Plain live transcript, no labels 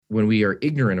when we are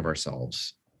ignorant of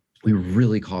ourselves, we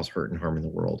really cause hurt and harm in the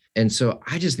world. And so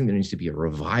I just think there needs to be a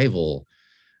revival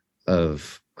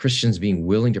of Christians being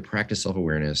willing to practice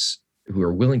self-awareness, who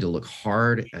are willing to look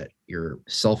hard at your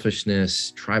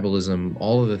selfishness, tribalism,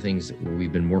 all of the things where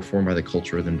we've been more formed by the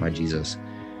culture than by Jesus,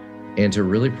 and to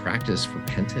really practice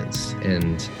repentance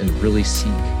and really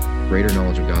seek greater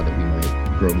knowledge of God, that we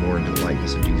might grow more into the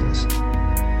likeness of Jesus.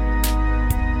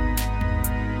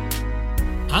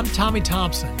 I'm Tommy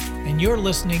Thompson, and you're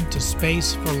listening to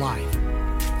Space for Life,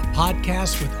 a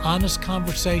podcast with honest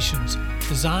conversations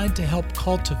designed to help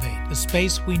cultivate the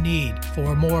space we need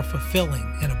for a more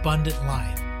fulfilling and abundant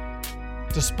life.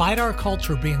 Despite our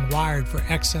culture being wired for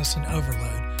excess and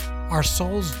overload, our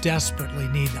souls desperately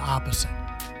need the opposite.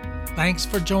 Thanks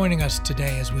for joining us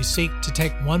today as we seek to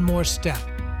take one more step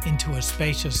into a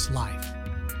spacious life.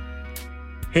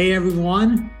 Hey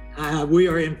everyone, we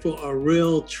are in for a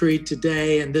real treat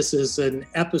today, and this is an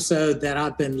episode that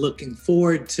I've been looking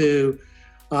forward to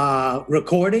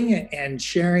recording and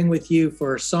sharing with you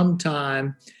for some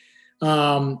time.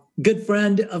 Good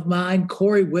friend of mine,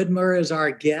 Corey Widmer, is our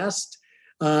guest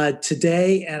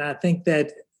today, and I think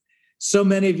that so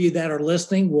many of you that are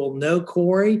listening will know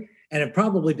Corey and have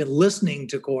probably been listening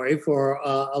to Corey for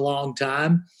a long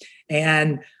time.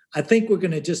 And I think we're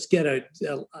going to just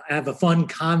have a fun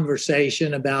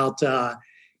conversation about,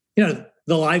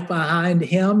 the life behind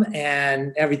him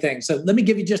and everything. So let me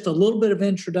give you just a little bit of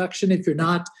introduction. If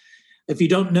you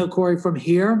don't know Corey from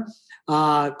here,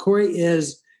 Corey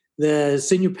is the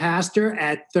senior pastor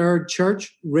at Third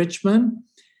Church, Richmond.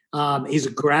 He's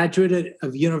a graduate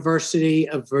of University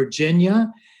of Virginia.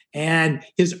 And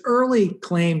his early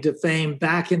claim to fame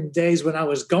back in the days when I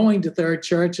was going to Third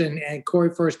Church and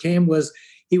Corey first came was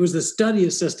he was the study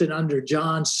assistant under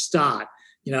John Stott,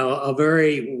 a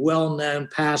very well-known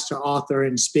pastor, author,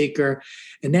 and speaker.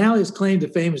 And now his claim to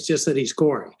fame is just that he's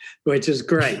Corey, which is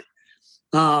great.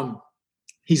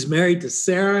 He's married to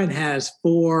Sarah and has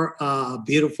 4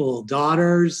 beautiful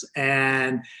daughters.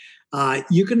 And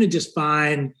you're going to just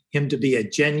find him to be a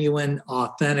genuine,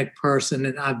 authentic person.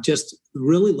 And I'm just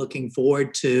really looking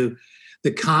forward to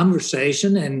the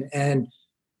conversation and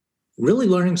really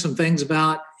learning some things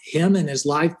about him and his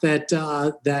life that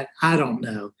I don't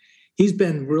know. He's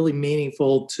been really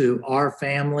meaningful to our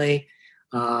family.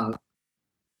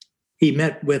 He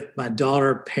met with my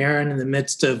daughter, Perrin, in the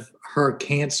midst of her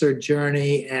cancer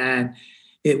journey, and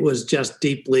it was just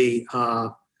deeply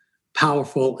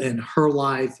powerful in her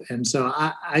life. And so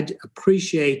I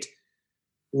appreciate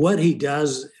what he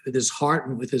does with his heart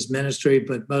and with his ministry,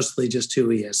 but mostly just who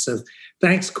he is. So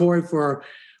thanks, Corey, for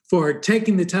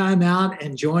taking the time out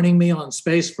and joining me on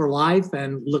Space for Life,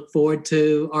 and look forward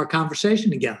to our conversation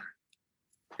together.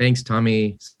 Thanks,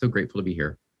 Tommy. So grateful to be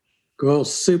here. Cool,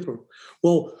 super.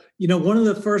 Well, one of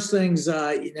the first things,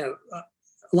 a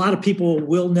lot of people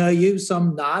will know you,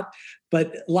 some not,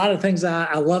 but a lot of things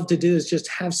I love to do is just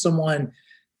have someone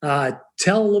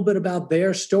tell a little bit about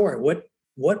their story.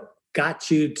 What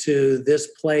got you to this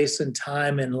place and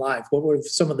time in life? What were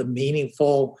some of the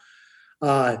meaningful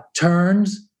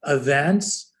turns,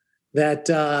 events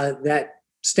that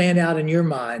stand out in your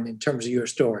mind in terms of your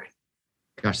story?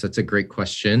 Gosh, that's a great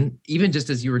question. Even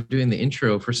just as you were doing the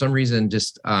intro, for some reason,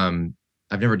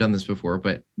 I've never done this before,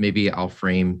 but maybe I'll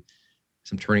frame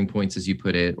some turning points, as you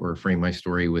put it, or frame my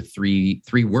story with three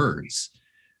words.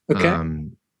 Okay.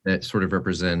 That sort of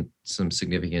represent some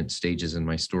significant stages in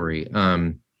my story.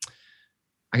 I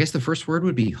guess the first word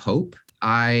would be hope.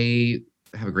 I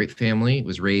have a great family,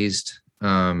 was raised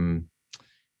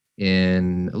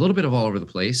in a little bit of all over the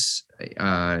place.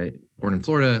 Born in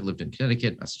Florida, lived in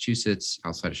Connecticut, Massachusetts,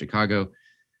 outside of Chicago.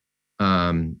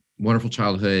 Wonderful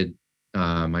childhood.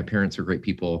 My parents are great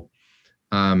people.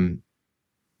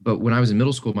 But when I was in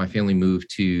middle school, my family moved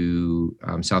to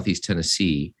Southeast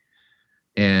Tennessee,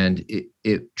 and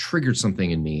it triggered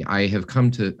something in me. I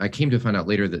came to find out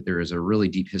later that there is a really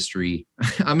deep history.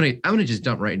 I'm gonna just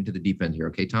jump right into the deep end here,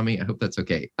 okay, Tommy? I hope that's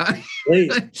okay.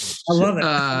 Please. I love it.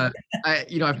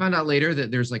 I found out later that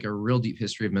there's like a real deep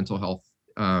history of mental health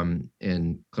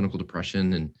and clinical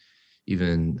depression and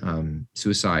even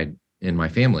suicide in my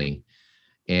family.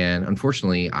 And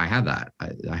unfortunately, I have that.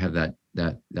 I have that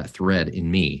thread in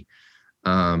me.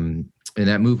 And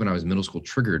that move when I was in middle school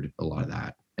triggered a lot of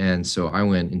that. And so I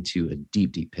went into a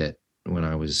deep, deep pit when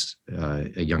I was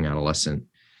a young adolescent.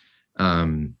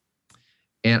 And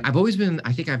I've always been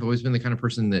the kind of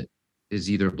person that is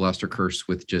either blessed or cursed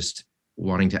with just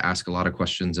wanting to ask a lot of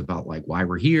questions about like why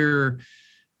we're here,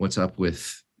 what's up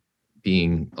with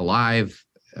being alive,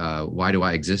 why do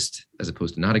I exist as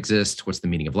opposed to not exist, what's the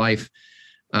meaning of life?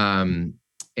 And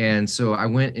And so I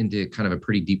went into kind of a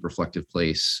pretty deep reflective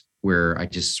place where I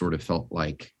just sort of felt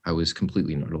like I was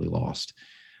completely and utterly lost.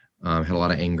 Had a lot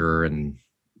of anger and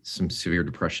some severe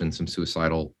depression, some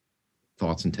suicidal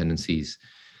thoughts and tendencies.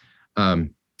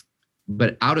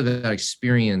 But out of that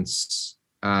experience,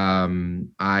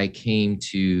 I came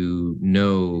to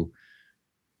know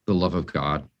the love of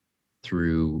God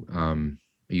through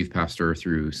a youth pastor,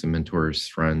 through some mentors,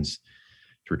 friends,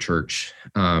 through church.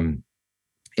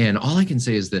 And all I can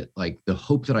say is that like the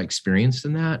hope that I experienced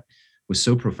in that was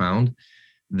so profound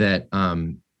that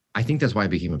I think that's why I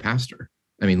became a pastor.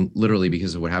 I mean, literally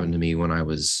because of what happened to me when I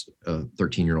was a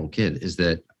 13-year-old kid, is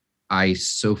that I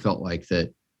so felt like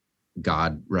that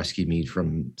God rescued me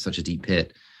from such a deep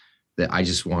pit that I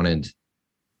just wanted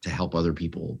to help other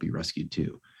people be rescued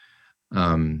too.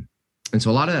 And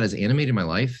so a lot of that has animated my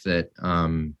life, that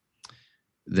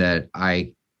that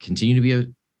I continue to be a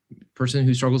person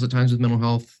who struggles at times with mental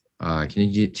health,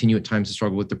 continue at times to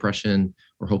struggle with depression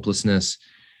or hopelessness.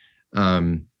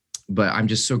 But I'm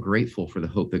just so grateful for the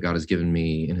hope that God has given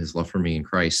me and his love for me in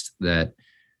Christ, that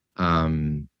a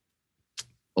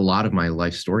lot of my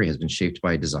life story has been shaped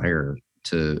by a desire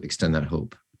to extend that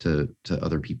hope to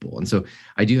other people. And so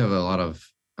I do have a lot of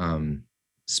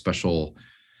special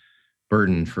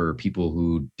burden for people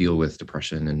who deal with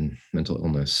depression and mental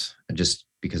illness, just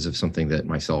because of something that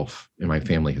myself and my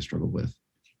family has struggled with.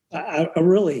 I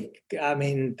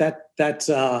mean, that's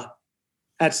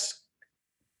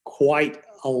quite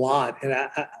a lot. And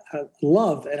I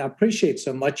love and I appreciate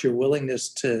so much your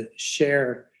willingness to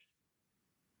share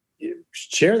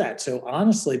that so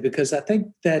honestly, because I think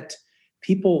that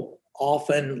people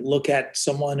often look at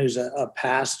someone who's a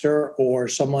pastor or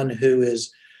someone who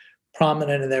is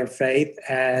prominent in their faith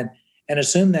and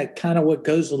assume that kind of what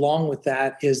goes along with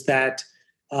that is that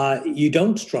you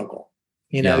don't struggle,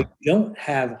 you know, you don't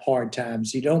have hard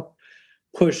times, you don't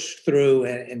push through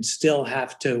and still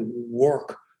have to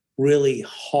work really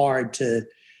hard to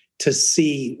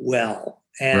see well.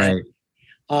 And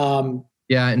right.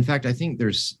 Yeah, in fact, I think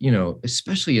there's, you know,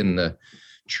 especially in the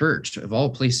church of all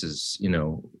places, you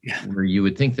know, where you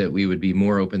would think that we would be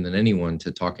more open than anyone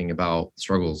to talking about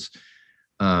struggles.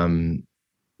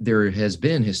 There has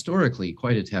been historically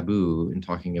quite a taboo in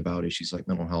talking about issues like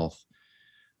mental health,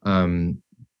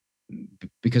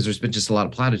 because there's been just a lot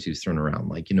of platitudes thrown around.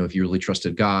 Like, you know, if you really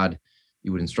trusted God,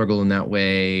 you wouldn't struggle in that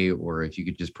way. Or if you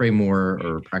could just pray more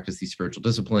or practice these spiritual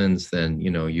disciplines, then,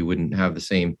 you know, you wouldn't have the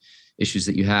same issues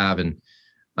that you have. And,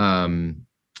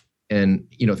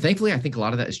 you know, thankfully, I think a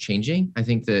lot of that is changing. I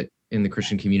think that in the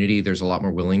Christian community, there's a lot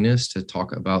more willingness to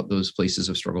talk about those places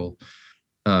of struggle.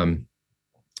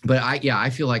 But I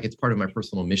feel like it's part of my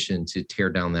personal mission to tear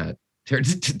down that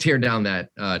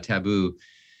taboo.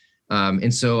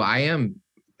 And so I am,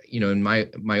 you know, in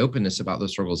my openness about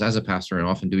those struggles as a pastor and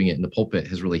often doing it in the pulpit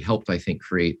has really helped, I think,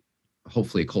 create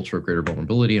hopefully a culture of greater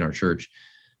vulnerability in our church,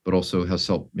 but also has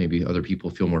helped maybe other people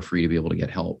feel more free to be able to get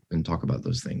help and talk about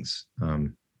those things.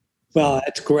 Well,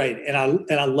 that's great. And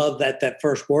I love that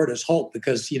first word is hope,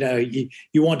 because, you know,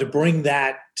 you want to bring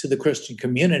that to the Christian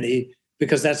community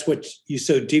because that's what you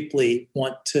so deeply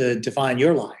want to define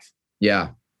your life. Yeah,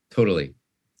 totally.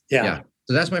 Yeah.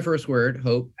 So that's my first word,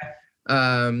 hope.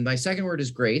 My second word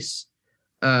is grace.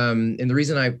 And the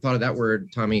reason I thought of that word,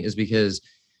 Tommy, is because,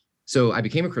 so I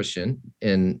became a Christian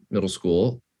in middle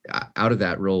school out of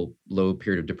that real low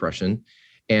period of depression.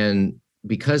 And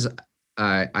because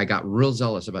I got real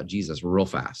zealous about Jesus real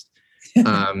fast.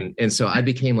 And so I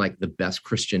became like the best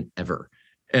Christian ever.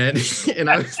 And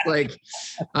I was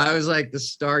like the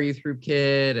star youth group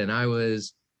kid. And I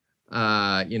was,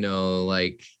 you know,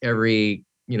 like every,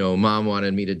 you know, mom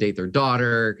wanted me to date their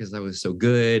daughter because I was so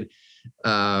good.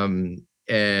 And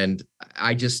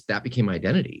that became my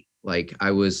identity. Like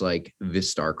I was like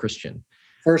this star Christian.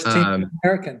 First team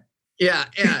American. Yeah,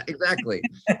 exactly.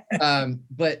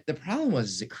 But the problem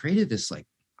was it created this, like,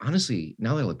 honestly,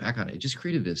 now that I look back on it, it just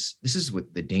created this is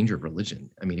what the danger of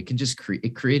religion. I mean, it can just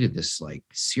it created this like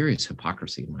serious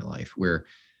hypocrisy in my life where,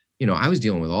 you know, I was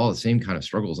dealing with all the same kind of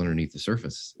struggles underneath the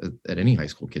surface that any high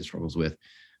school kid struggles with,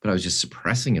 but I was just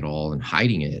suppressing it all and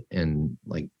hiding it. And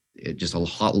like, it just a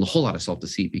whole lot of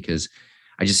self-deceit because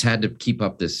I just had to keep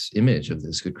up this image of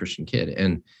this good Christian kid.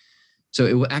 And so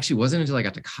it actually wasn't until I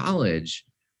got to college,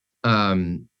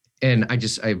 and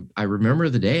I remember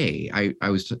the day I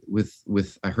was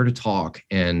I heard a talk,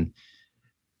 and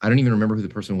I don't even remember who the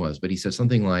person was, but he said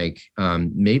something like,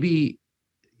 maybe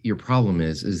your problem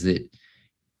is that, you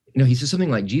know, he said something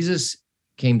like Jesus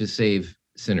came to save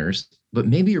sinners, but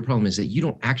maybe your problem is that you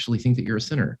don't actually think that you're a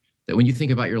sinner, that when you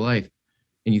think about your life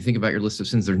and you think about your list of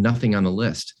sins, there's nothing on the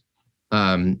list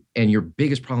And your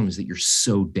biggest problem is that you're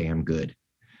so damn good.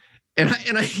 And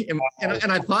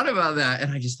I thought about that,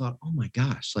 and I just thought, oh my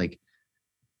gosh, like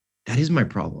that is my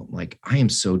problem. Like I am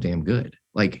so damn good.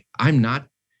 Like I'm not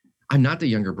the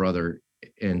younger brother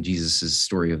in Jesus's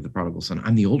story of the prodigal son.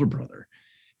 I'm the older brother,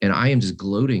 and I am just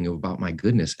gloating about my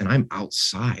goodness, and I'm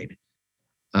outside,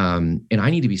 and I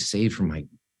need to be saved from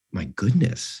my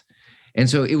goodness. And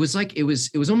so it was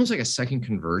almost like a second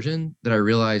conversion that I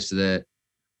realized that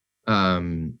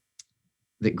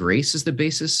that grace is the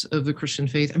basis of the Christian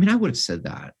faith. I mean, I would have said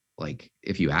that, like,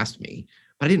 if you asked me,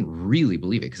 but I didn't really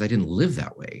believe it because I didn't live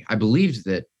that way. I believed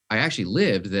that I actually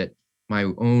lived that my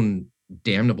own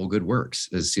damnable good works,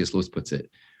 as C.S. Lewis puts it,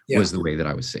 was the way that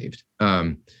I was saved.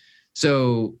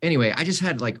 So anyway, I just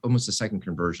had like almost a second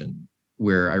conversion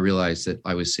where I realized that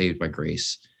I was saved by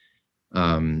grace.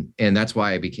 And that's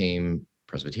why I became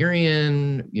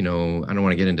Presbyterian. I don't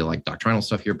want to get into like doctrinal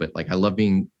stuff here, but like I love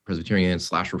being Presbyterian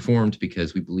 / Reformed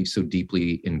because we believe so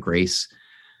deeply in grace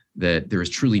that there is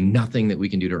truly nothing that we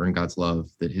can do to earn God's love,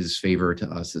 that his favor to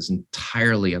us is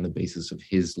entirely on the basis of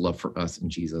his love for us in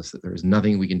Jesus, that there is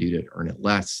nothing we can do to earn it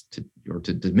less or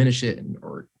to diminish it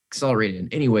or accelerate it in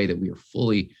any way, that we are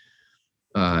fully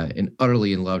and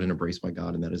utterly loved and embraced by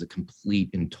God. And that is a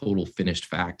complete and total finished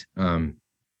fact.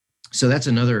 So that's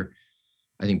another,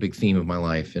 I think, big theme of my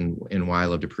life and why I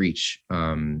love to preach,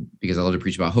 because I love to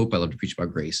preach about hope. I love to preach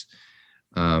about grace.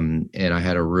 And I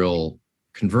had a real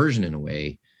conversion in a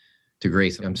way to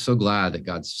grace. I'm so glad that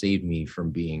God saved me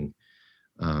from being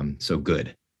so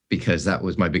good, because that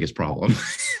was my biggest problem.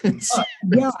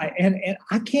 Yeah. And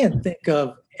I can't think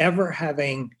of ever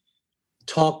having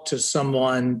talked to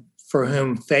someone for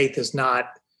whom faith is not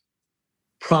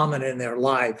prominent in their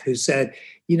life, who said,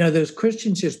 those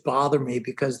Christians just bother me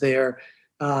because they're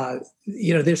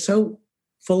so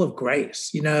full of grace.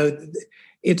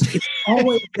 It's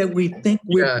always that we think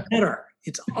we're better.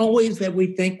 It's always that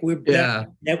we think we're better,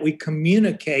 that we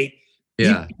communicate,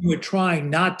 even when we're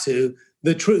trying not to,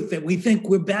 the truth, that we think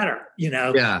we're better,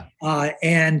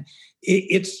 and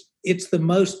it's the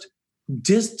most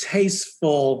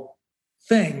distasteful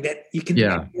thing that you can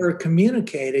never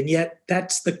communicate. And yet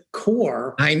that's the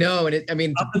core. I know. And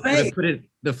to put it,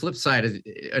 the flip side is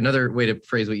another way to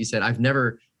phrase what you said. I've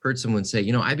never heard someone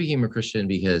say, I became a Christian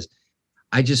because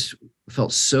I just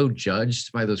felt so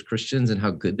judged by those Christians and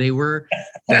how good they were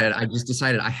that I just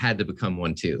decided I had to become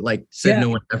one too. Like no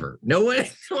one ever. No one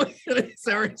has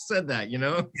ever said that,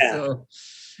 Yeah. So,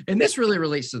 and this really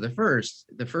relates to the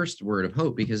first word of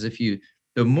hope, because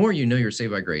the more you know you're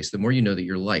saved by grace, the more you know that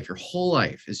your whole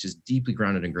life is just deeply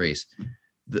grounded in grace,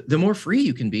 the more free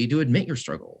you can be to admit your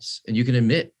struggles, and you can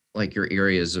admit like your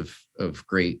areas of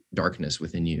great darkness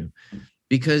within you.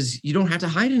 Because you don't have to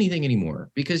hide anything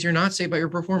anymore, because you're not saved by your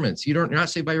performance. You're not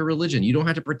saved by your religion. You don't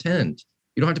have to pretend.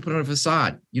 You don't have to put on a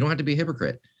facade. You don't have to be a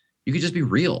hypocrite. You could just be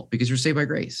real because you're saved by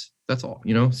grace. That's all,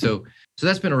 So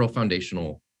that's been a real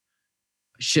foundational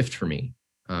shift for me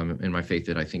in my faith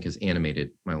that I think has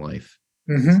animated my life.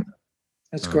 Mm-hmm.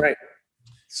 That's great.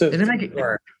 So, and then I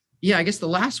guess the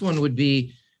last one would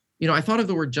be, I thought of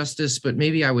the word justice, but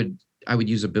maybe I would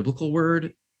use a biblical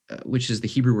word, which is the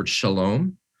Hebrew word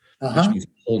shalom. Which means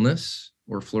wholeness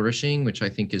or flourishing, which I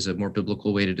think is a more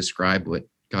biblical way to describe what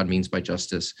God means by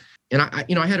justice. And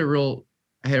I had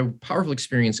a powerful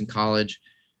experience in college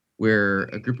where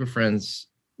a group of friends,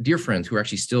 dear friends, who are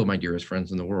actually still my dearest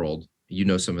friends in the world.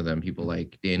 Some of them, people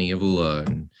like Danny Avula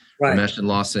and Ramesh and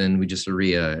Lawson, Vijay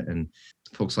Surya, and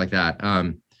folks like that,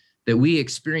 that we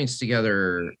experienced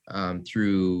together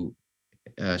through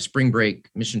spring break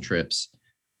mission trips.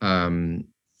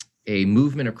 A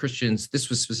movement of Christians. This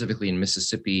was specifically in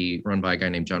Mississippi, run by a guy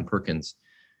named John Perkins.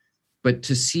 But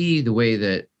to see the way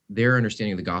that their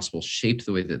understanding of the gospel shaped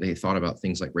the way that they thought about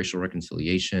things like racial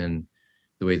reconciliation,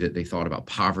 the way that they thought about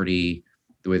poverty,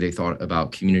 the way they thought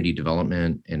about community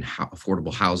development and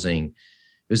affordable housing. It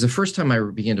was the first time I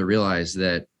began to realize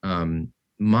that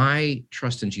my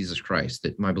trust in Jesus Christ,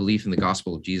 that my belief in the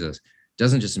gospel of Jesus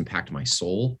doesn't just impact my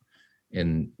soul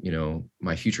and,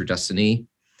 my future destiny,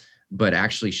 but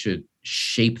actually should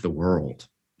shape the world,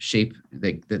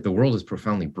 that the world is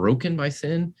profoundly broken by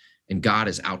sin, and God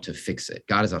is out to fix it.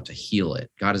 God is out to heal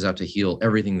it. God is out to heal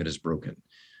everything that is broken,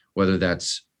 whether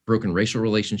that's broken racial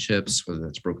relationships, whether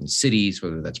that's broken cities,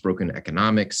 whether that's broken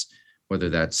economics, whether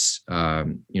that's,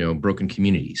 broken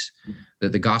communities.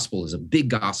 That the gospel is a big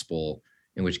gospel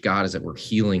in which God is at work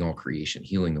healing all creation,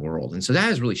 healing the world. And so that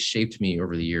has really shaped me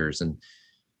over the years. And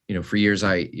for 8 years,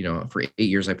 I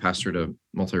pastored a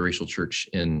multiracial church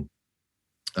in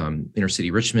inner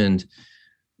city Richmond,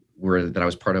 that I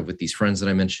was part of with these friends that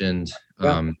I mentioned.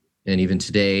 And even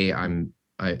today,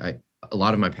 I a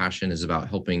lot of my passion is about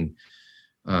helping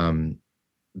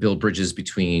build bridges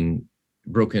between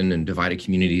broken and divided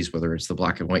communities, whether it's the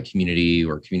Black and white community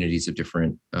or communities of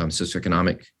different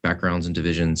socioeconomic backgrounds and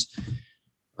divisions.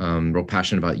 Real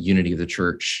passionate about unity of the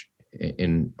church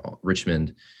in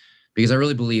Richmond, because I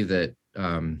really believe that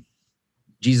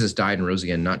Jesus died and rose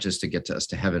again, not just to get us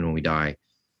to heaven when we die,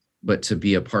 but to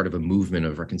be a part of a movement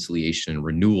of reconciliation and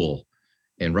renewal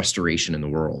and restoration in the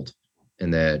world,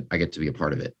 and that I get to be a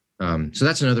part of it. So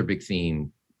that's another big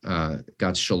theme,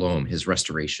 God's shalom, his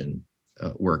restoration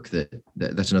work.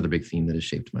 That's another big theme that has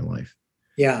shaped my life.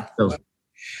 Yeah. So,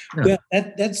 Well,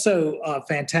 that's so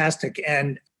fantastic.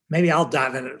 And maybe I'll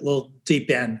dive in a little deep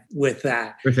in with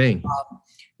that. Sure thing.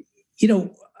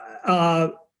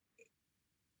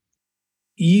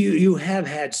 You have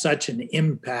had such an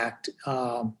impact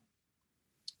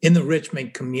in the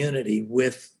Richmond community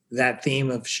with that theme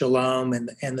of shalom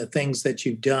and the things that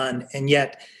you've done. And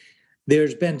yet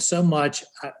there's been so much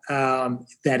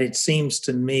that it seems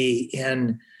to me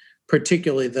in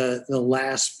particularly the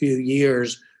last few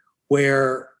years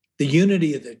where the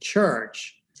unity of the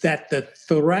church, that the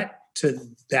threat to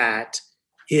that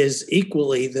is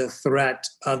equally the threat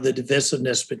of the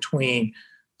divisiveness between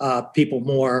people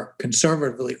more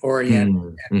conservatively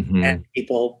oriented and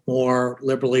people more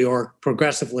liberally or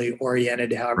progressively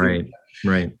oriented, however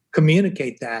you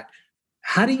communicate that.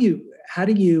 How do you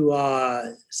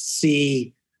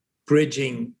see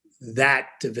bridging that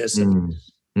divisiveness?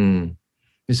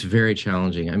 It's very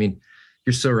challenging. I mean,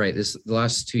 you're so right. The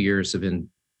last 2 years have been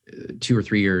 2 or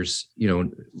 3 years.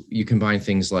 You combine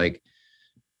things like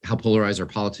how polarized our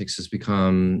politics has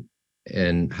become,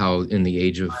 and how in the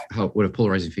age of what a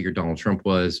polarizing figure Donald Trump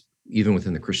was, even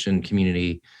within the Christian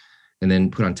community, and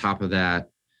then put on top of that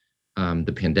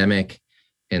the pandemic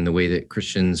and the way that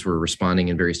Christians were responding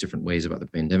in various different ways about the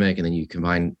pandemic. And then you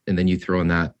combine, and then you throw in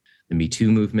that the Me Too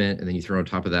movement, and then you throw on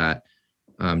top of that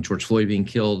George Floyd being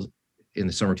killed in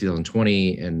the summer of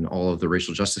 2020 and all of the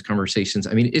racial justice conversations.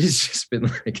 I mean, it has just been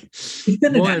like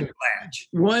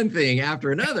one thing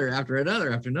after another.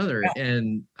 Yeah.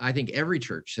 And I think every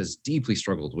church has deeply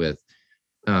struggled with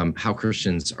how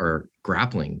Christians are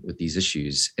grappling with these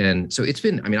issues. And so it's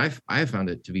been, I mean, I have found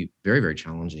it to be very, very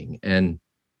challenging. And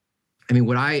I mean,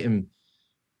 what I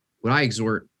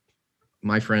exhort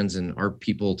my friends and our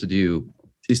people to do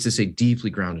is to stay deeply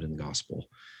grounded in the gospel.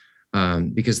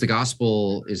 Because the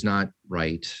gospel is not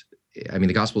right. I mean,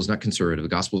 the gospel is not conservative. The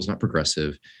gospel is not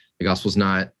progressive. The gospel is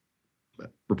not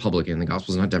Republican. The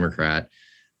gospel is not Democrat.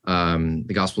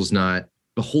 The gospel is not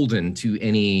beholden to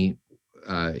any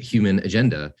human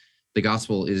agenda. The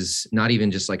gospel is not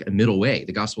even just like a middle way.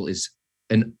 The gospel is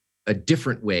a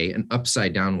different way, an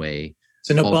upside down way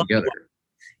altogether.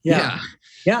 Yeah.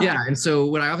 And so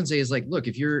what I often say is like, look,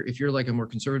 if you're like a more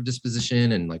conservative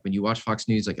disposition, and like when you watch Fox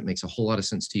News, like it makes a whole lot of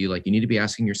sense to you, like you need to be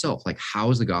asking yourself, like,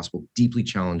 how is the gospel deeply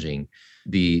challenging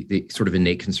the sort of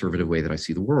innate conservative way that I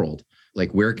see the world?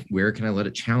 Like, where can I let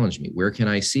it challenge me? Where can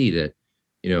I see that,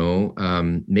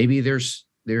 maybe there's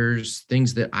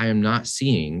things that I am not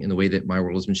seeing in the way that my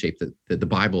world has been shaped, that the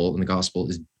Bible and the gospel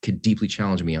could deeply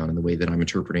challenge me on in the way that I'm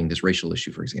interpreting this racial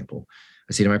issue, for example.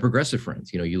 I say to my progressive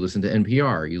friends, you listen to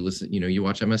NPR, you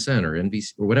watch MSN or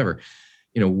NBC or whatever,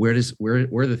 where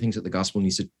are the things that the gospel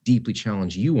needs to deeply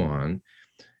challenge you on,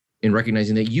 in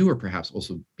recognizing that you are perhaps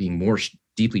also being more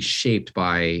deeply shaped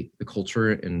by the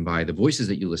culture and by the voices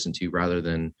that you listen to rather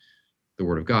than the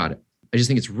word of God. I just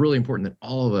think it's really important that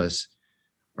all of us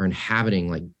are inhabiting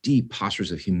like deep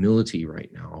postures of humility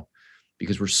right now,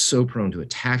 because we're so prone to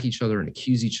attack each other and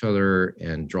accuse each other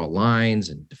and draw lines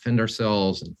and defend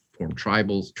ourselves and form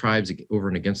tribes over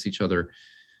and against each other.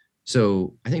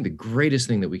 So I think the greatest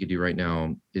thing that we could do right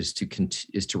now is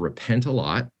to repent a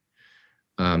lot,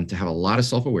 to have a lot of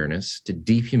self-awareness, to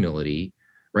deep humility,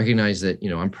 recognize that,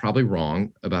 I'm probably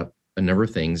wrong about a number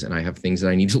of things, and I have things that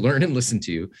I need to learn and listen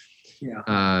to.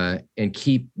 And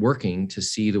keep working to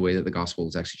see the way that the gospel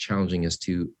is actually challenging us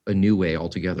to a new way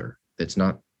altogether. That's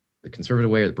not the conservative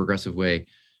way or the progressive way,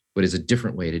 but is a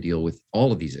different way to deal with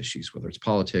all of these issues, whether it's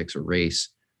politics or race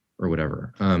or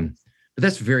whatever. But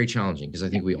that's very challenging, because I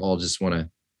think we all just want to,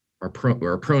 our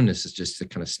proneness is just to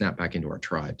kind of snap back into our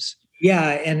tribes. Yeah.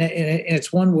 And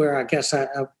it's one where I guess I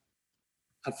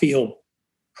feel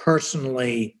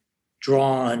personally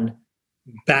drawn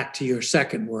back to your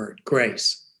second word,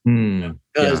 grace.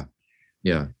 Because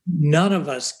none of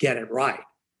us get it right.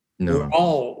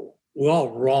 No. We're all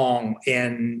wrong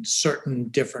in certain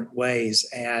different ways.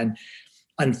 And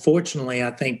unfortunately,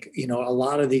 I think, a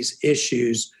lot of these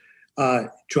issues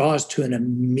draw us to an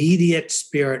immediate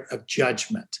spirit of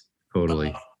judgment.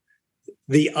 Totally.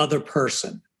 The other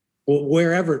person,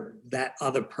 wherever that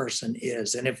other person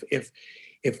is. And if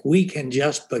we can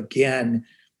just begin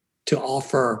to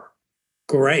offer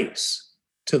grace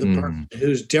to the person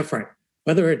who's different,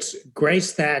 whether it's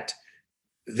grace that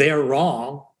they're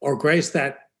wrong or grace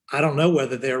that I don't know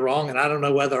whether they're wrong and I don't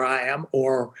know whether I am,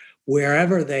 or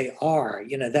wherever they are,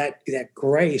 that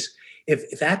grace,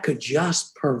 if that could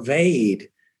just pervade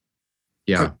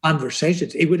our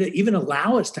conversations, it would even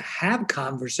allow us to have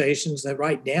conversations that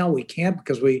right now we can't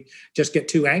because we just get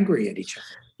too angry at each other.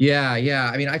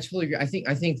 Yeah. I mean, I totally agree.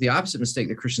 I think the opposite mistake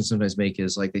that Christians sometimes make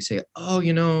is like they say,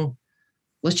 oh,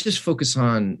 let's just focus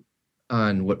on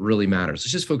what really matters.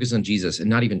 Let's just focus on Jesus and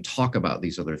not even talk about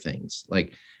these other things.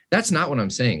 Like, that's not what I'm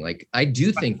saying. Like, I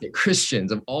do think that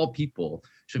Christians of all people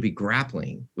should be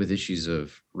grappling with issues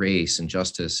of race and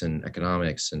justice and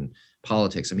economics and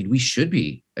politics. I mean, we should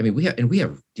be. I mean, we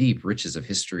have deep riches of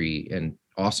history and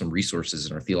awesome resources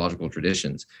in our theological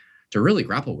traditions to really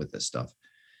grapple with this stuff.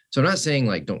 So I'm not saying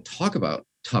like don't talk about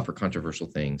tough or controversial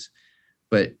things,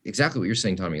 but exactly what you're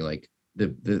saying, Tommy, like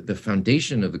the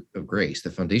foundation of grace,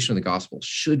 the foundation of the gospel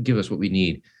should give us what we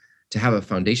need to have a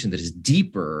foundation that is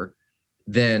deeper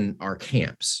than our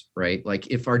camps, right? Like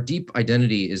if our deep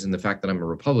identity is in the fact that I'm a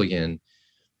Republican,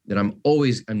 then I'm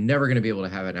never going to be able to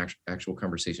have an actual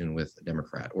conversation with a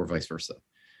Democrat or vice versa.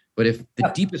 But if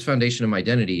the deepest foundation of my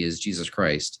identity is Jesus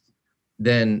Christ,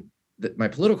 then my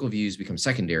political views become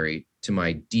secondary to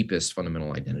my deepest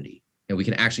fundamental identity. And we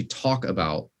can actually talk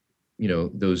about,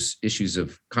 those issues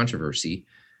of controversy,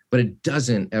 but it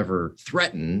doesn't ever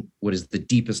threaten what is the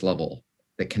deepest level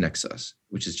that connects us,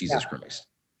 which is Jesus Christ.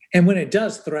 And when it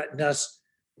does threaten us,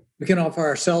 we can offer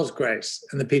ourselves grace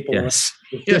and the people around.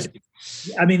 Yes.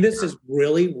 I mean, this is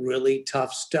really, really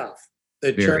tough stuff.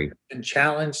 The church has been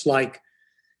challenged like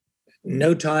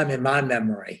no time in my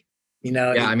memory.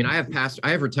 Yeah, I mean, I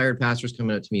have retired pastors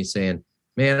coming up to me saying,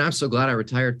 "Man, I'm so glad I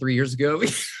retired 3 years ago."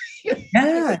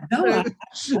 Yeah, no,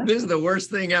 this is the worst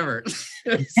thing ever.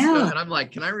 And I'm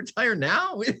like, can I retire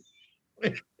now?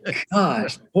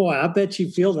 Gosh, boy, I bet you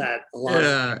feel that a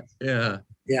lot.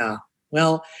 Yeah.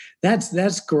 Well,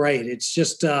 that's great. It's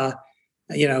just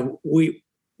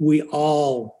we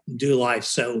all do life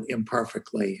so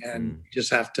imperfectly, and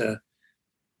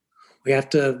we have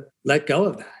to let go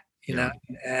of that,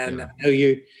 And I know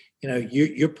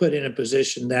you're put in a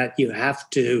position that you have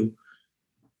to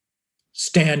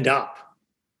stand up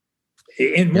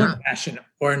in one fashion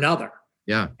or another.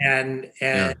 Yeah. And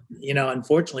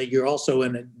unfortunately, you're also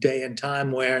in a day and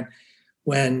time where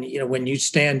when you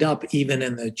stand up, even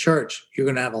in the church, you're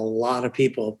going to have a lot of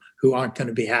people who aren't going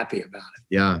to be happy about it.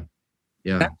 Yeah.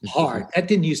 That's hard. That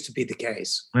didn't used to be the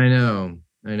case. I know.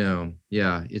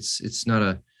 Yeah.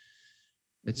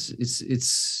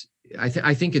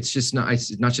 I think it's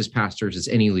not just pastors, it's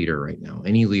any leader right now.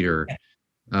 Any leader,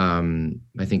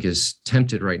 I think is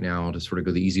tempted right now to sort of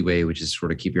go the easy way, which is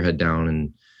sort of keep your head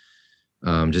down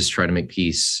and just try to make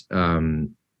peace.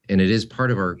 And it is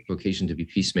part of our vocation to be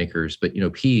peacemakers, but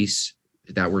peace,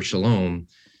 that word shalom,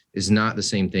 is not the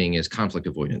same thing as conflict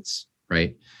avoidance,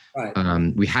 right?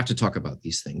 Right. We have to talk about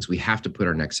these things. We have to put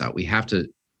our necks out. We have to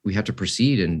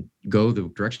proceed and go the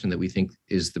direction that we think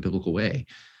is the biblical way.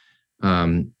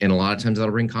 And a lot of times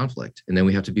that'll bring conflict. And then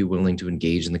we have to be willing to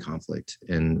engage in the conflict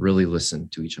and really listen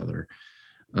to each other.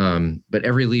 But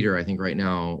every leader, I think right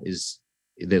now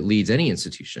that leads any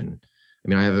institution. I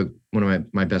mean, I have one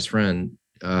of my best friend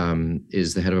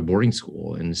is the head of a boarding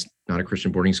school, and it's not a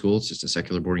Christian boarding school. It's just a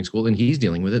secular boarding school, and he's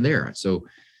dealing with it there. So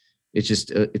it's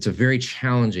just, it's a very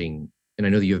challenging, and I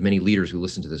know that you have many leaders who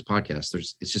listen to this podcast.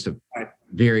 It's just a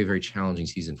very, very challenging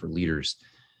season for leaders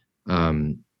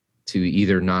to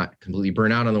either not completely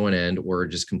burn out on the one end or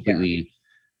just completely,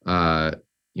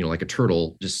 like a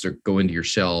turtle, just to go into your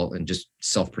shell and just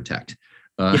self-protect.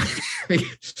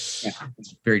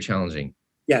 It's very challenging.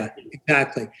 Yeah,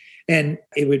 exactly. And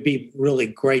it would be really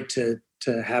great to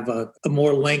have a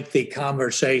more lengthy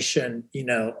conversation,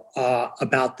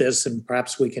 about this, and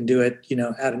perhaps we can do it,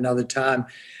 at another time.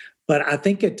 But I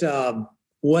think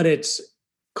what it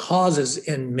causes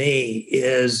in me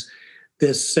is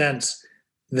this sense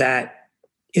that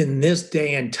in this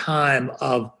day and time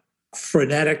of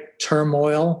frenetic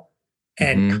turmoil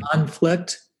and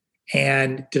conflict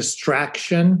and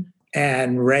distraction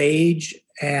and rage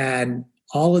and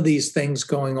all of these things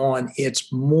going on,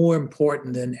 it's more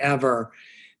important than ever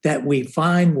that we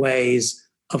find ways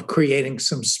of creating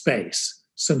some space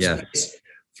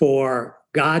for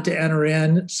God to enter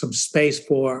in, some space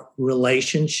for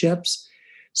relationships,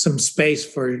 some space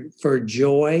for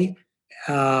joy.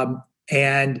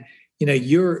 And,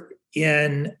 you're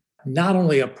in not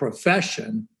only a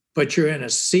profession, but you're in a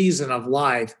season of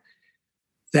life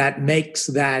that makes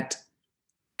that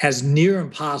as near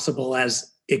impossible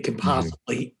as it can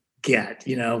possibly get.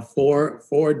 You know,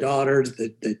 four daughters,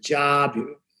 the job,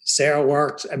 Sarah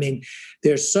works. I mean,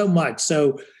 there's so much.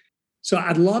 So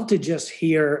I'd love to just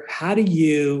hear, how do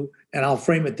you, and I'll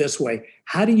frame it this way,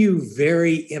 how do you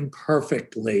very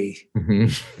imperfectly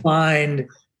find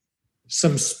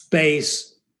some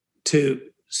space to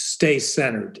stay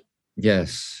centered?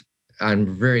 Yes.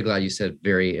 I'm very glad you said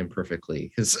very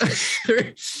imperfectly, because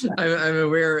I'm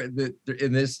aware that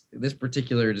in this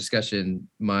particular discussion,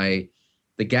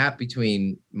 the gap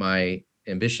between my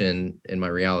ambition and my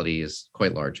reality is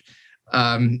quite large.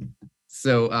 But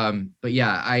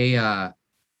yeah,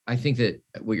 I think that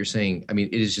what you're saying, I mean,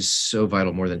 it is just so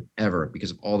vital more than ever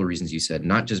because of all the reasons you said,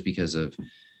 not just because of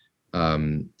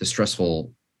the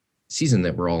stressful season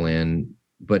that we're all in,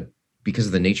 but because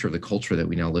of the nature of the culture that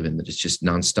we now live in, that it's just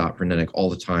nonstop, frenetic, all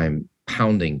the time,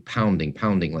 pounding,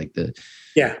 like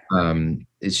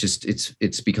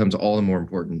it's becomes all the more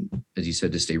important, as you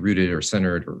said, to stay rooted or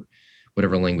centered or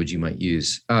whatever language you might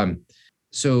use.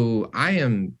 So I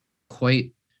am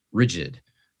quite rigid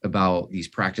about these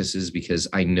practices because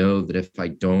I know that if I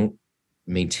don't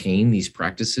maintain these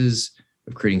practices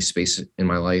of creating space in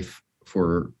my life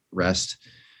for rest,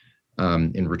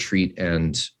 and retreat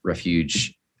and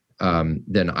refuge,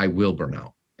 then I will burn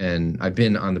out. And I've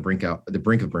been on the brink of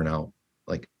burnout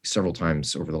like several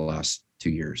times over the last 2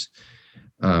 years.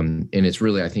 And it's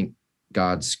really, I think,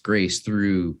 God's grace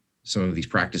through some of these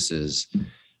practices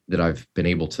that I've been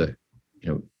able to,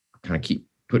 kind of keep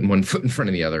putting one foot in front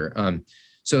of the other.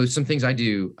 So some things I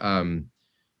do,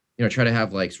 try to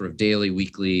have like sort of daily,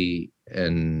 weekly,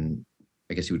 and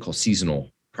I guess you would call seasonal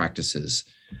practices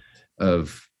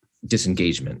of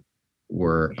disengagement,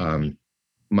 where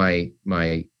my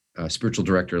spiritual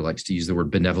director likes to use the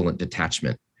word benevolent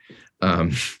detachment.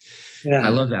 I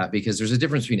love that because there's a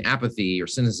difference between apathy or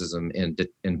cynicism and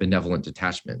benevolent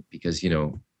detachment, because,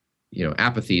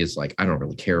 apathy is like, I don't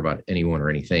really care about anyone or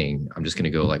anything. I'm just going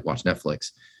to go like watch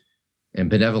Netflix. And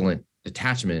benevolent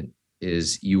detachment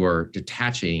is you are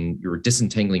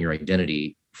disentangling your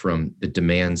identity from the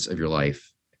demands of your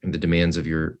life and the demands of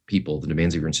your people, the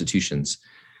demands of your institutions.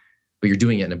 But you're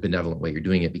doing it in a benevolent way. You're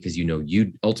doing it because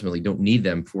you ultimately don't need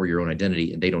them for your own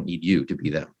identity, and they don't need you to be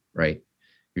them, right?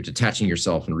 You're detaching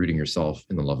yourself and rooting yourself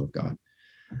in the love of God.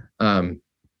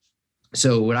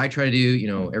 So what I try to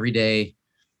do, every day,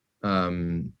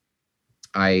 I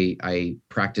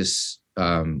practice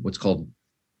what's called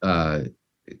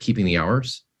keeping the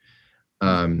hours.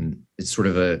 It's sort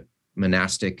of an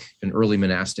early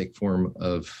monastic form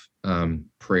of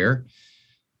prayer.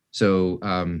 So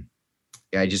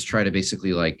I just try to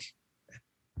basically in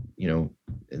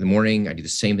the morning, I do the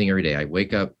same thing every day. I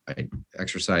wake up, I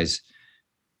exercise,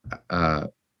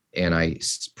 and I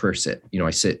prayer sit.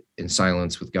 I sit in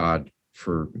silence with God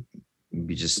for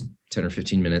maybe just 10 or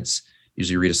 15 minutes,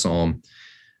 usually read a psalm.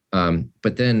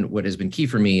 But then what has been key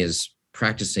for me is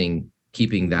practicing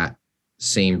keeping that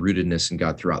same rootedness in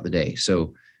God throughout the day.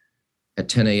 So at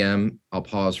 10 a.m., I'll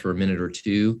pause for a minute or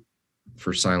two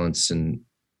for silence and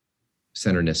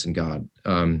centeredness in God.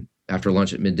 After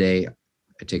lunch at midday,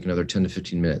 I take another 10 to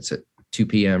 15 minutes. At 2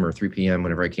 p.m. or 3 p.m.,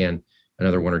 whenever I can,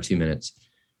 another 1 or 2 minutes.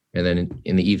 And then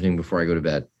in the evening before I go to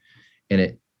bed.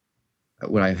 And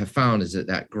what I have found is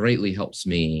that greatly helps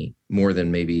me more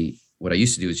than maybe what I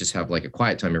used to do is just have like a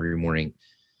quiet time every morning.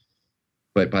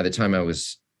 But by the time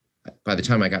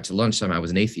I got to lunchtime, I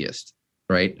was an atheist,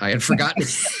 right? I had forgotten,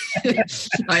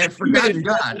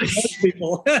 God.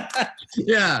 People.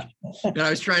 Yeah. And I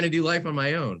was trying to do life on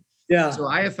my own. Yeah. So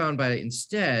I have found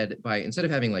instead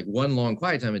of having like one long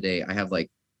quiet time a day, I have like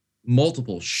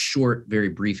multiple short, very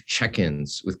brief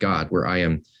check-ins with God where I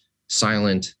am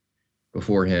silent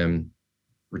before him,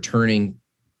 returning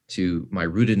to my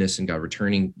rootedness in God,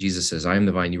 returning. Jesus says, I am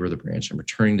the vine, you are the branch. I'm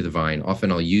returning to the vine.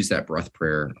 Often I'll use that breath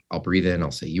prayer. I'll breathe in, I'll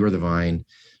say, you are the vine,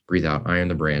 breathe out, I am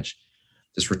the branch.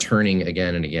 Just returning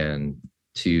again and again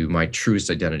to my truest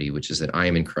identity, which is that I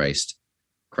am in Christ,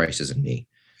 Christ is in me.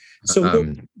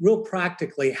 So real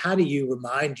practically, how do you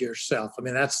remind yourself? I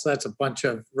mean, that's a bunch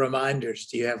of reminders.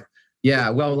 Do you have? Yeah,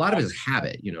 well, a lot of it is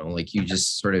habit, like you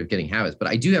just sort of getting habits. But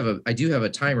I do have a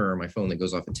timer on my phone that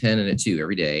goes off at 10 and at 2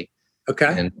 every day.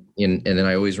 Okay. And then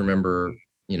I always remember,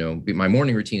 my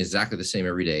morning routine is exactly the same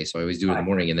every day. So I always do it in the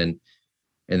morning, and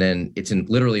then it's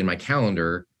literally in my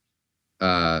calendar,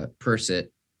 prayer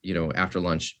sit, after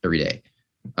lunch every day.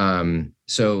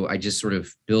 So I just sort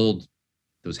of build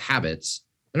those habits.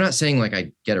 I'm not saying like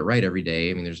I get it right every day.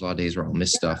 I mean, there's a lot of days where I'll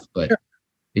miss stuff, but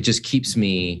it just keeps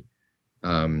me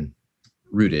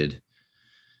rooted.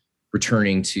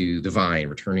 returning to the vine,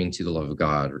 returning to the love of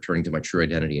God, returning to my true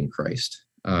identity in Christ.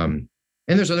 And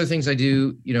there's other things I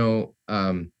do,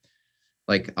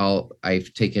 like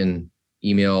I've taken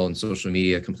email and social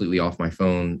media completely off my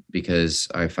phone because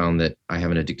I found that I have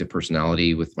an addictive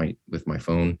personality with my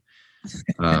phone.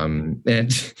 So it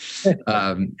just,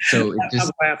 I'm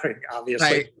laughing,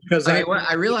 obviously, because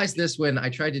I realized this when I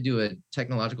tried to do a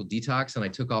technological detox and I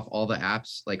took off all the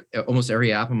apps, like almost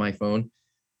every app on my phone.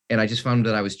 And I just found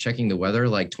that I was checking the weather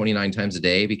like 29 times a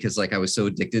day because like I was so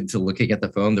addicted to looking at the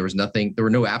phone. There were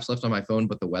no apps left on my phone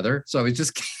but the weather. So I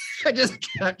just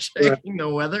kept checking the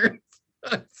weather.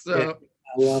 So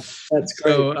that's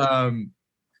great.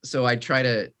 So I try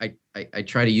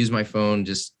to use my phone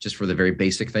just for the very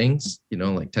basic things,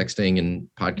 like texting and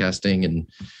podcasting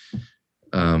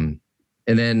and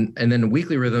then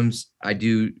weekly rhythms. I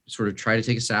do sort of try to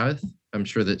take a Sabbath. I'm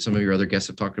sure that some of your other guests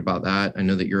have talked about that. I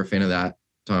know that you're a fan of that,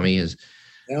 Tommy, is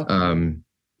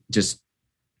just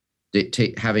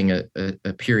having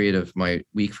a period of my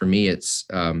week. For me, it's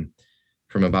from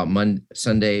about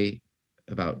Sunday,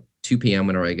 about 2 p.m.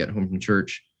 whenever I get home from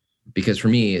church, because for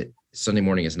me, Sunday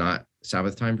morning is not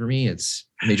Sabbath time for me. It's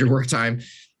major work time.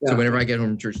 So whenever I get home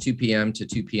from church, 2 p.m. to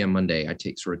 2 p.m. Monday, I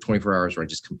take sort of 24 hours where I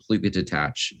just completely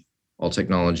detach all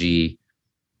technology.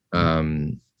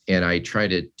 And I try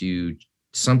to do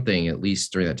something, at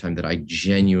least during that time, that I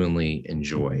genuinely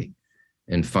enjoy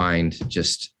and find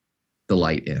just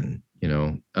delight in,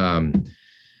 and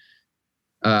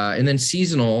then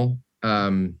seasonal.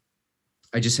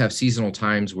 I just have seasonal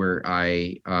times where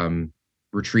I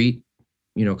retreat,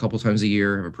 a couple times a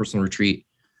year, have a personal retreat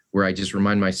where I just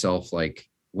remind myself, like,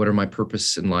 what are my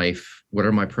purpose in life? What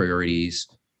are my priorities?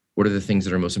 What are the things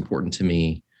that are most important to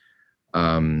me?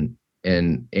 And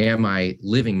am I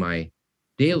living my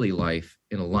daily life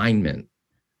in alignment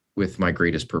with my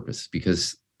greatest purpose?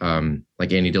 Because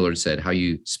like Andy Dillard said, how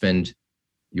you spend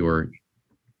your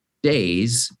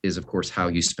days is, of course, how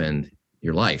you spend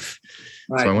your life.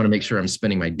 Right. So I want to make sure I'm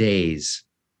spending my days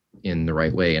in the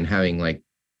right way, and having like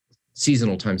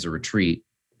seasonal times of retreat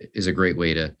is a great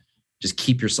way to just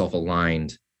keep yourself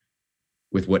aligned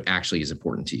with what actually is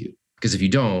important to you. Because if you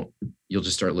don't, you'll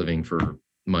just start living for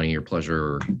money or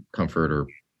pleasure or comfort or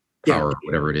power, or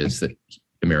whatever it is that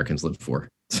Americans live for.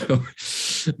 So,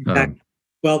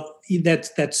 well,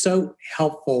 that's so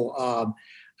helpful.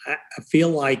 I feel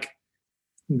like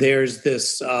there's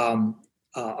this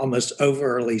almost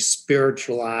overly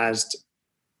spiritualized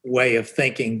way of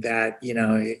thinking that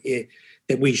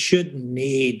that we shouldn't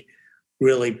need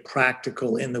really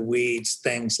practical, in the weeds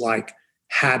things like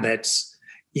habits,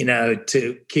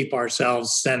 to keep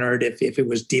ourselves centered. If it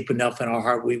was deep enough in our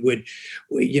heart, we would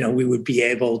be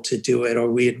able to do it, or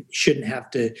we shouldn't have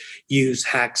to use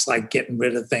hacks like getting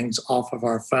rid of things off of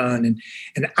our phone.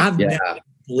 And I've never been a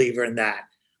believer in that.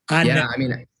 I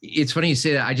mean, it's funny you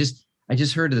say that. I just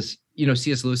heard this,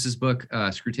 C.S. Lewis's book,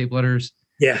 Screwtape Letters.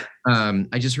 Yeah.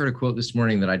 I just heard a quote this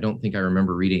morning that I don't think I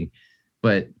remember reading,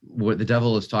 but what the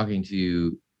devil is talking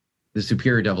to, the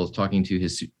superior devil is talking to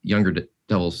his younger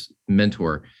devil's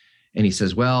mentor. And he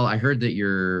says, well, I heard that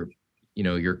your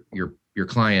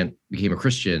client became a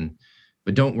Christian,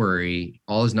 but don't worry,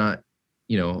 all is not,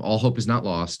 all hope is not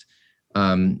lost.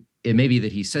 It may be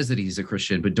that he says that he's a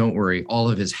Christian, but don't worry, all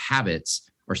of his habits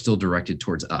are still directed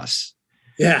towards us.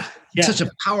 Yeah. It's such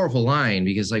a powerful line,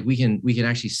 because like we can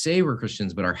actually say we're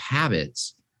Christians, but our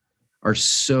habits are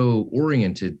so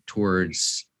oriented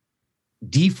towards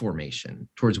deformation,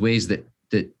 towards ways that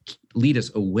lead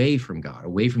us away from God,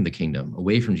 away from the kingdom,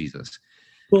 away from Jesus.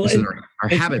 Well, so our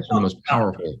habits are the most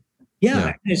powerful.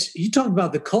 Yeah. You talk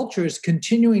about the culture is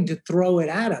continuing to throw it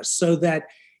at us, so that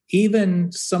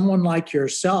even someone like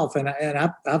yourself, and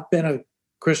I've been a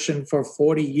Christian for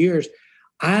 40 years,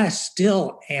 I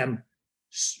still am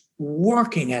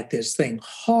working at this thing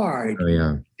hard,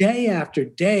 day after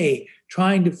day,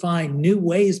 trying to find new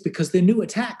ways, because there are new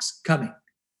attacks coming.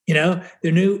 There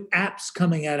are new apps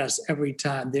coming at us every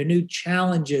time. There are new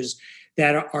challenges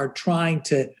that are trying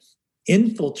to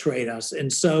infiltrate us.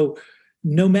 And so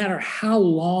no matter how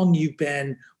long you've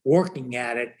been working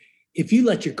at it, if you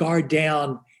let your guard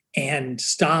down and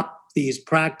stop these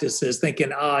practices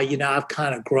thinking, I've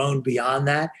kind of grown beyond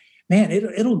that, man,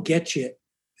 it'll get you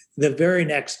the very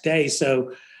next day.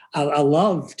 So I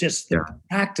love just the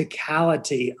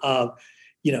practicality of,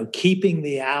 keeping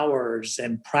the hours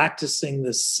and practicing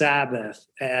the Sabbath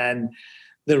and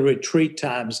the retreat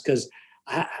times, because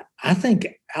I think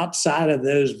outside of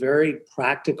those very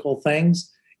practical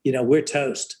things, we're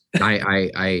toast.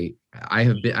 I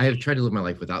have tried to live my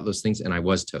life without those things, and I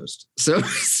was toast.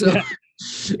 I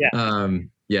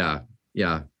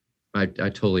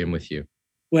totally am with you.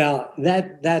 Well,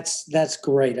 that's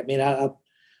great. I mean, I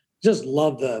just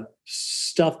love the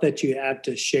stuff that you have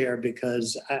to share,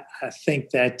 because I think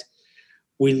that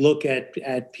we look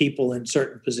at people in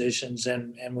certain positions,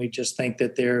 and we just think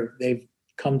that they've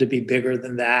come to be bigger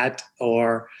than that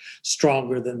or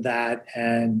stronger than that,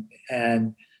 and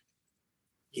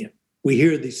we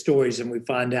hear these stories and we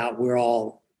find out we're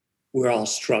all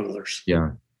strugglers.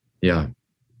 Yeah,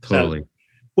 totally. So,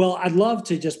 well, I'd love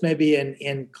to just maybe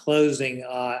in closing,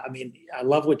 I mean, I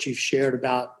love what you've shared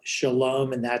about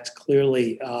shalom, and that's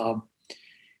clearly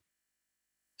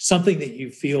something that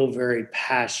you feel very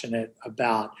passionate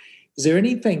about. Is there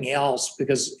anything else?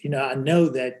 Because, I know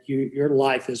that your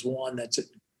life is one that's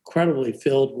incredibly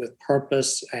filled with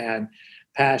purpose and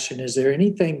passion. Is there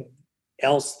anything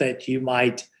else that you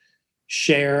might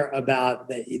share about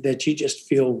that you just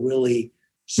feel really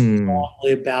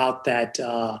strongly about, that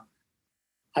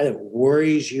either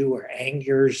worries you or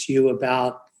angers you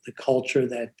about the culture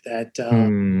that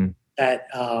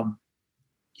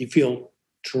you feel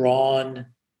drawn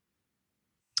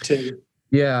to?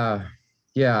 Yeah.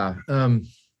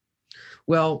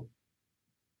 Well,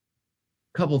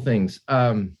 couple things.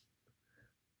 And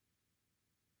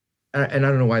I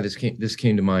don't know why this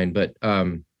came to mind, but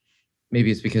maybe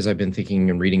it's because I've been thinking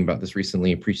and reading about this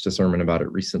recently, preached a sermon about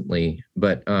it recently.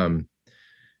 But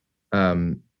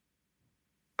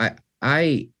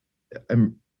I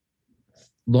am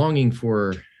longing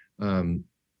for, and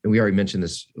we already mentioned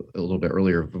this a little bit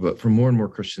earlier, but for more and more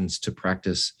Christians to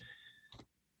practice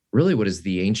really what is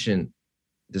the ancient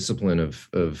discipline of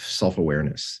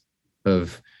self-awareness, I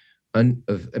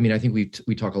mean, I think we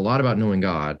talk a lot about knowing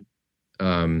God,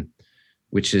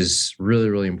 which is really,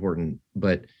 really important,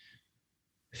 but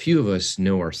few of us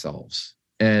know ourselves.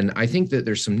 And I think that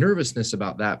there's some nervousness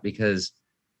about that because,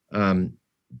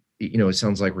 it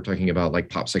sounds like we're talking about like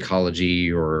pop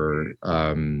psychology or,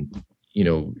 I don't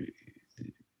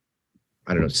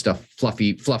know, stuff,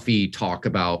 fluffy talk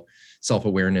about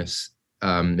self-awareness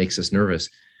makes us nervous.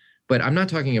 But I'm not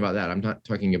talking about that. I'm not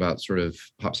talking about sort of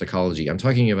pop psychology. I'm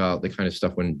talking about the kind of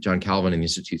stuff when John Calvin and the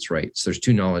Institutes writes, there's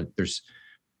two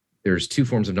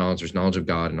forms of knowledge. There's knowledge of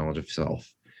God and knowledge of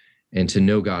self. And to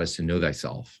know God is to know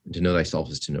thyself, and to know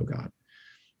thyself is to know God.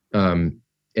 And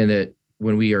that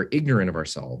when we are ignorant of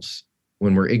ourselves,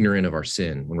 when we're ignorant of our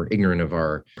sin, when we're ignorant of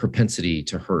our propensity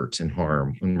to hurt and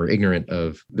harm, when we're ignorant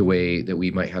of the way that we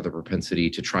might have the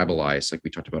propensity to tribalize, like we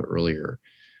talked about earlier,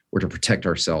 or to protect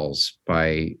ourselves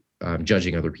by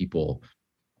judging other people,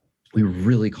 we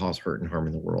really cause hurt and harm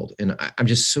in the world. And I'm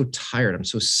just so tired. I'm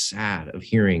so sad of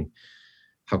hearing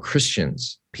how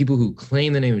Christians, people who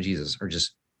claim the name of Jesus, are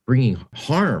just bringing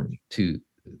harm to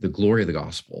the glory of the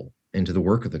gospel and to the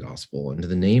work of the gospel and to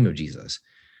the name of Jesus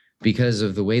because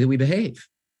of the way that we behave,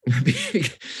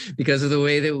 because of the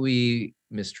way that we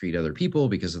mistreat other people,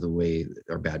 because of the way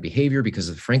our bad behavior, because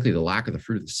of, frankly, the lack of the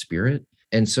fruit of the Spirit.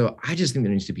 And so I just think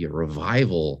there needs to be a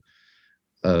revival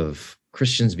of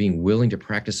Christians being willing to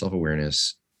practice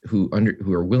self-awareness, who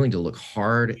are willing to look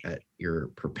hard at your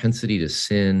propensity to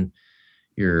sin,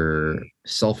 your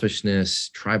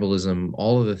selfishness, tribalism,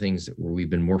 all of the things where we've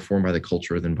been more formed by the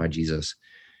culture than by Jesus,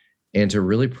 and to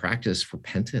really practice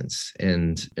repentance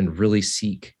and really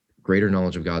seek greater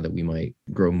knowledge of God that we might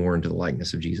grow more into the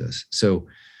likeness of Jesus. So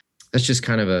that's just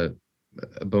kind of a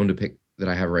bone to pick that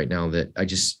I have right now, that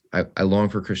I long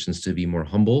for Christians to be more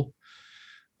humble,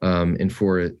 and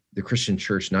for the Christian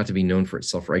church not to be known for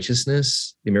its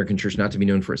self-righteousness, the American church not to be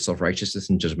known for its self-righteousness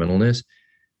and judgmentalness,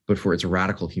 but for its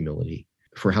radical humility,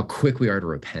 for how quick we are to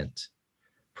repent,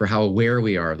 for how aware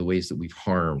we are of the ways that we've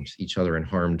harmed each other and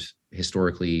harmed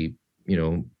historically,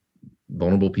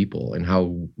 vulnerable people, and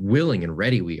how willing and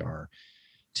ready we are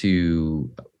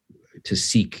to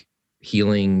seek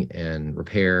healing and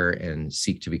repair and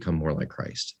seek to become more like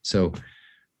Christ. So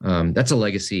that's a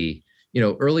legacy.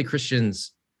 Early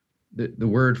Christians, the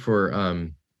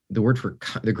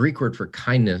Greek word for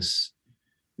kindness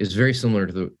is very similar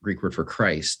to the Greek word for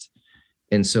Christ.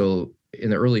 And so in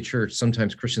the early church,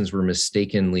 sometimes Christians were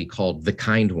mistakenly called the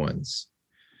kind ones.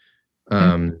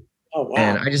 Oh, wow.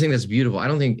 And I just think that's beautiful. I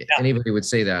don't think anybody would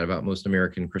say that about most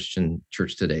American Christian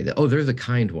church today, that, they're the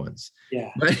kind ones.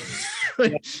 Yeah.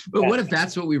 But what if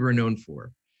that's what we were known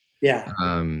for? Yeah.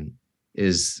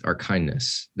 Is our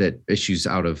kindness that issues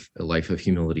out of a life of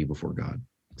humility before God.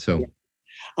 So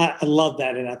I love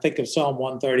that. And I think of Psalm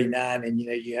 139, and,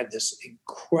 you have this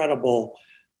incredible,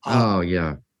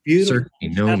 beautiful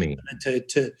certainly know me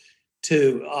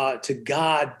to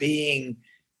God being,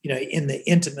 in the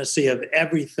intimacy of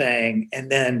everything,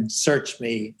 and then search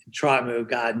me and try me, oh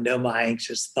God, know my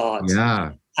anxious thoughts.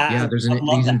 Yeah. Yeah,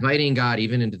 he's inviting God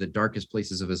even into the darkest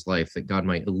places of his life, that God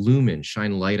might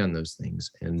shine light on those things.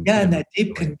 And that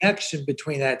deep connection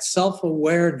between that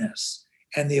self-awareness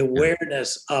and the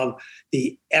awareness of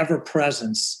the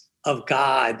ever-presence of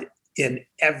God in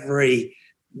every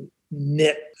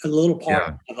little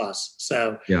part of us.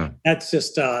 So that's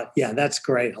just, that's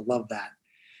great. I love that.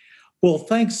 Well,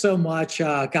 thanks so much.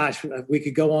 Gosh, we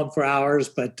could go on for hours,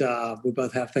 but we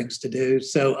both have things to do.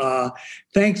 So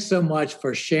thanks so much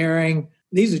for sharing.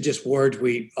 These are just words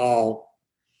we all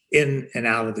in and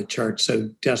out of the church so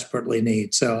desperately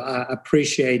need. So I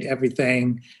appreciate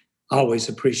everything, always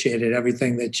appreciated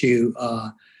everything that you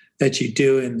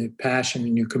do, and the passion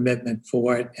and your commitment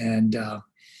for it. And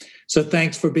so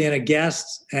thanks for being a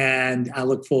guest, and I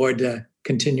look forward to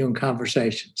continuing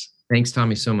conversations. Thanks,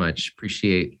 Tommy, so much.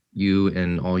 Appreciate you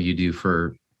and all you do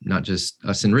for not just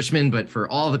us in Richmond, but for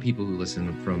all the people who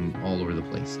listen from all over the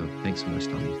place. So thanks so much,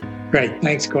 Tommy. Great.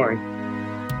 Thanks, Corey.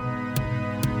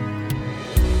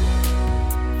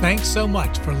 Thanks so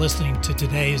much for listening to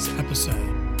today's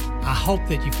episode. I hope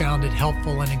that you found it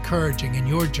helpful and encouraging in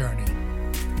your journey.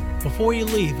 Before you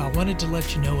leave, I wanted to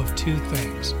let you know of two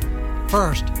things.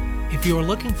 First, if you are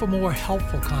looking for more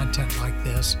helpful content like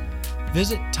this,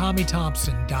 visit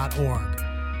TommyThompson.org.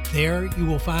 There you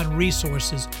will find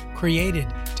resources created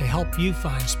to help you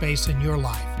find space in your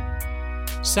life.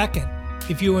 Second,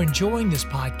 if you are enjoying this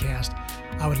podcast,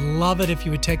 I would love it if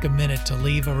you would take a minute to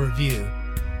leave a review.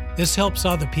 This helps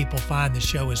other people find the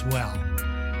show as well.